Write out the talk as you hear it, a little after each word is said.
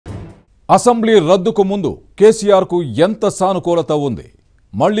Assembly రద్దుకు ముందు కేసీఆర్ కు ఎంత సానుకూలత ఉంది?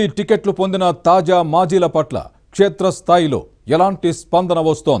 మళ్ళీ టికెట్లు పొందిన తాజా మాజీల పట్ల క్షేత్రస్థాయిలో ఎలాంటి స్పందన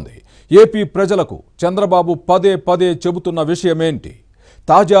వస్తోంది? ఏపీ ప్రజలకు చంద్రబాబు పదే పదే చెబుతున్న విషయమేంటి?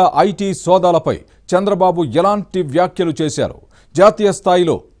 తాజా ఐటీ సోదాలపై చంద్రబాబు ఎలాంటి వ్యాఖ్యలు చేశారు? జాతీయ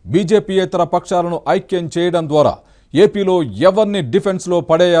స్థాయిలో బీజేపీయేతర పక్షాలను ఐక్యం చేయడం ద్వారా ఏపీలో ఎవరిని డిఫెన్స్లో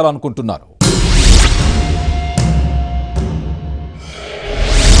పడేయాలనుకుంటున్నారు?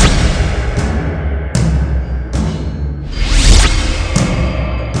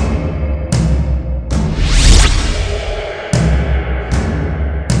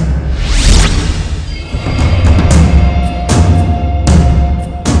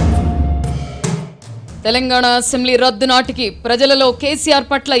 తెలంగాణ అసెంబ్లీ రద్దు నాటికి ప్రజలలో కేసీఆర్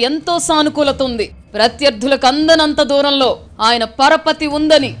పట్ల ఎంతో సానుకూలత ఉంది. ప్రత్యర్థులకు అందనంత దూరంలో ఆయన పరపతి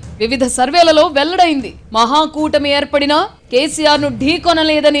ఉందని వివిధ సర్వేలలో వెల్లడైంది. మహాకూటమి ఏర్పడినా కేసీఆర్ ను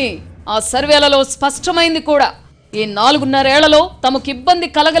ఢీకొనలేదని ఆ సర్వేలలో స్పష్టమైంది కూడా. ఈ 4.5 ఏళ్లలో తమకు ఇబ్బంది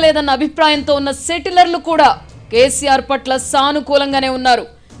కలగలేదన్న అభిప్రాయంతో ఉన్న సెటిలర్లు కూడా కేసీఆర్ పట్ల సానుకూలంగానే ఉన్నారు.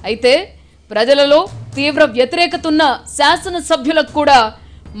 అయితే ప్రజలలో తీవ్ర వ్యతిరేకత ఉన్న శాసనసభ్యులకు కూడా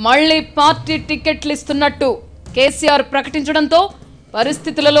మళ్లీ పార్టీ టికెట్లు ఇస్తున్నట్టు కేసీఆర్ ప్రకటించడంతో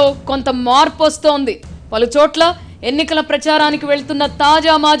పరిస్థితులలో కొంత మార్పు వస్తోంది. పలు చోట్ల ఎన్నికల ప్రచారానికి వెళ్తున్న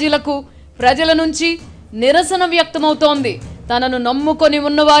తాజా మాజీలకు ప్రజల నుంచి నిరసన వ్యక్తమవుతోంది. తనను నమ్ముకొని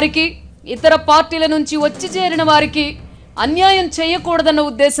ఉన్నవారికి, ఇతర పార్టీల నుంచి వచ్చి చేరిన వారికి అన్యాయం చేయకూడదన్న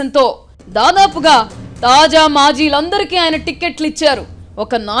ఉద్దేశంతో దాదాపుగా తాజా మాజీలందరికీ ఆయన టికెట్లు ఇచ్చారు.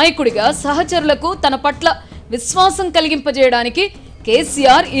 ఒక నాయకుడిగా సహచరులకు తన పట్ల విశ్వాసం కలిగింపజేయడానికి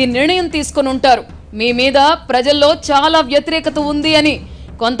కేసీఆర్ ఈ నిర్ణయం తీసుకొని ఉంటారు. మీ మీద ప్రజల్లో చాలా వ్యతిరేకత ఉంది అని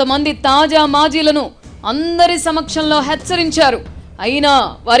కొంతమంది తాజా మాజీలను అందరి సమక్షంలో హెచ్చరించారు. అయినా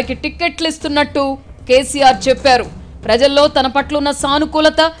వారికి టిక్కెట్లు ఇస్తున్నట్టు కేసీఆర్ చెప్పారు. ప్రజల్లో తన పట్ల ఉన్న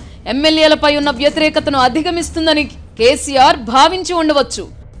సానుకూలత ఎమ్మెల్యేలపై ఉన్న వ్యతిరేకతను అధిగమిస్తుందని కేసీఆర్ భావించి ఉండవచ్చు.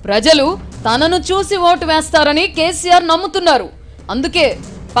 ప్రజలు తనను చూసి ఓటు వేస్తారని కేసీఆర్ నమ్ముతున్నారు. అందుకే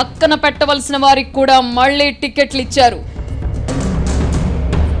పక్కన పెట్టవలసిన వారికి కూడా మళ్లీ టిక్కెట్లు ఇచ్చారు.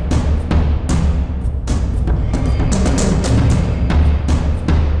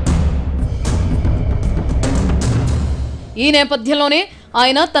 ఈ నేపథ్యంలోనే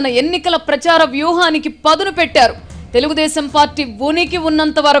ఆయన తన ఎన్నికల ప్రచార వ్యూహానికి పదును పెట్టారు. తెలుగుదేశం పార్టీ ఉనికి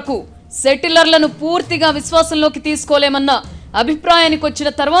ఉన్నంత వరకు సెటిలర్లను పూర్తిగా విశ్వాసంలోకి తీసుకోలేమన్న అభిప్రాయానికి వచ్చిన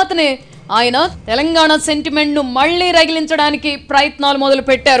తర్వాతనే ఆయన తెలంగాణ సెంటిమెంట్ ను మళ్లీ రగిలించడానికి ప్రయత్నాలు మొదలు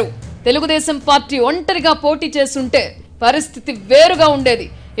పెట్టారు. తెలుగుదేశం పార్టీ ఒంటరిగా పోటీ చేస్తుంటే పరిస్థితి వేరుగా ఉండేది.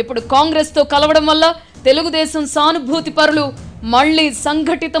 ఇప్పుడు కాంగ్రెస్ తో కలవడం వల్ల తెలుగుదేశం సానుభూతి పరులు మళ్లీ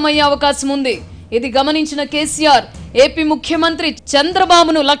సంఘటితమయ్యే అవకాశం ఉంది. ఇది గమనించిన కేసీఆర్ ఏపీ ముఖ్యమంత్రి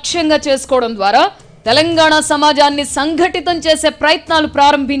చంద్రబాబును లక్ష్యంగా చేసుకోవడం ద్వారా తెలంగాణ సమాజాన్ని సంఘటితం చేసే ప్రయత్నాలు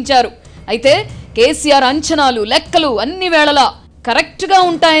ప్రారంభించారు. అయితే కేసీఆర్ అంచనాలు, లెక్కలు అన్ని వేళలా కరెక్ట్ గా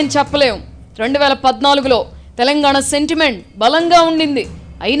ఉంటాయని చెప్పలేం. 2014లో తెలంగాణ సెంటిమెంట్ బలంగా ఉండింది.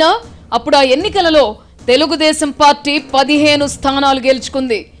 అయినా అప్పుడు ఆ ఎన్నికలలో తెలుగుదేశం పార్టీ 15 స్థానాలు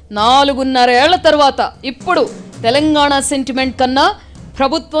గెలుచుకుంది. 4.5 ఏళ్ల తర్వాత ఇప్పుడు తెలంగాణ సెంటిమెంట్ కన్నా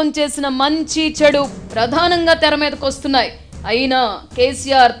ప్రభుత్వం చేసిన మంచి చెడు ప్రధానంగా తెర మీదకు వస్తున్నాయి. అయినా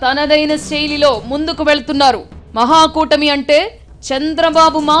కేసీఆర్ తనదైన శైలిలో ముందుకు వెళ్తున్నారు. మహాకూటమి అంటే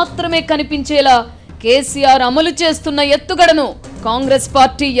చంద్రబాబు మాత్రమే కనిపించేలా కేసీఆర్ అమలు చేస్తున్న ఎత్తుగడను కాంగ్రెస్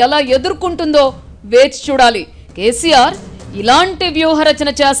పార్టీ ఎలా ఎదుర్కొంటుందో వేచి చూడాలి. కేసీఆర్ ఇలాంటి వ్యూహరచన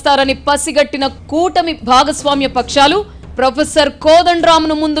చేస్తారని పసిగట్టిన కూటమి భాగస్వామ్య పక్షాలు ప్రొఫెసర్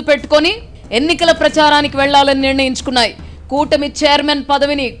కోదండరాంను ముందు పెట్టుకొని ఎన్నికల ప్రచారానికి వెళ్లాలని నిర్ణయించుకున్నాయి. కూటమి చైర్మన్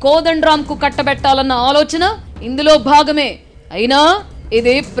పదవిని కోదండరాంకు కట్టబెట్టాలన్న ఆలోచన ఇందులో భాగమే. అయినా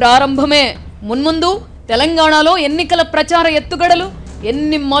ఇది ప్రారంభమే. మున్ముందు తెలంగాణలో ఎన్నికల ప్రచార ఎత్తుగడలు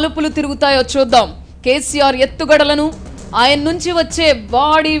ఎన్ని మలుపులు తిరుగుతాయో చూద్దాం. కేసీఆర్ ఎత్తుగడలను, ఆయన నుంచి వచ్చే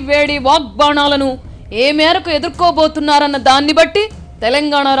వాడి వేడి వాగ్బాణాలను ఏ మేరకు ఎదుర్కోబోతున్నారన్న దాన్ని బట్టి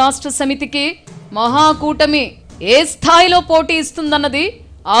తెలంగాణ రాష్ట్ర సమితికి మహాకూటమి ఏ స్థాయిలో పోటీ ఇస్తుందన్నది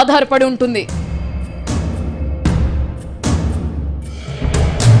ఆధారపడి ఉంటుంది.